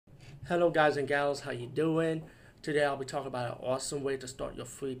Hello, guys and gals. How you doing? Today I'll be talking about an awesome way to start your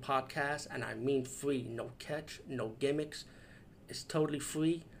free podcast, and I mean free. No catch, no gimmicks. It's totally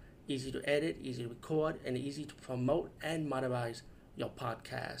free, easy to edit, easy to record, and easy to promote and monetize your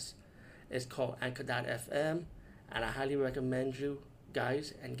podcast. It's called Anchor.fm, and I highly recommend you,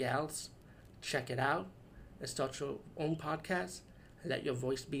 guys and gals, check it out and start your own podcast and let your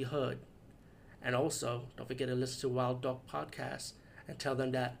voice be heard. And also, don't forget to listen to Wild Dog Podcast and tell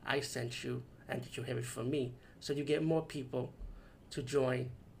them that I sent you and that you hear it from me. So you get more people to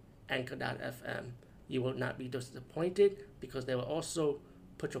join Anchor.fm. You will not be disappointed because they will also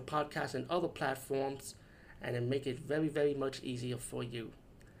put your podcast in other platforms and then make it very, very much easier for you.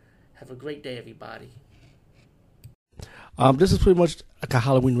 Have a great day, everybody. This is pretty much like a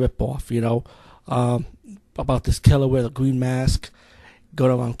Halloween ripoff, about this killer with a green mask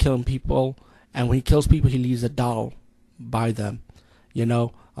going around killing people. And when he kills people, he leaves a doll by them. He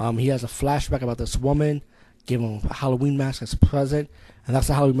has a flashback about this woman, giving him a Halloween mask as a present, and that's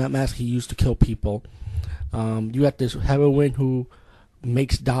the Halloween mask he used to kill people. You got this heroine who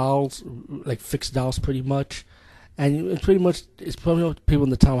makes dolls, like fixed dolls pretty much, and it's pretty much people in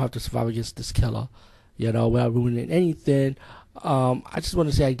the town have to survive against this killer, without ruining anything. I just want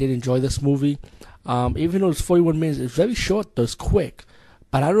to say I did enjoy this movie. Even though it's 41 minutes, it's very short, though it's quick.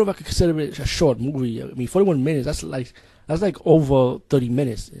 But I don't know if I could consider it a short movie. I mean, 41 minutes, that's like over 30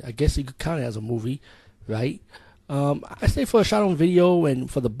 minutes. I guess you could count it as a movie, right? I say for a shot on video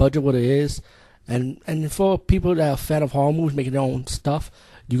and for the budget what it is, and for people that are a fan of horror movies making their own stuff,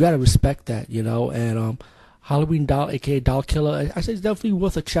 you gotta respect that, and Halloween Doll, aka Doll Killer, I say it's definitely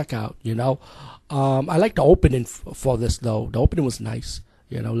worth a check out, I like the opening for this though. The opening was nice,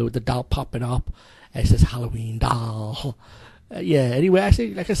 with the doll popping up and it says Halloween Doll. Anyway,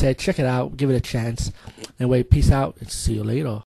 like I said, check it out, give it a chance. Anyway, peace out and see you later.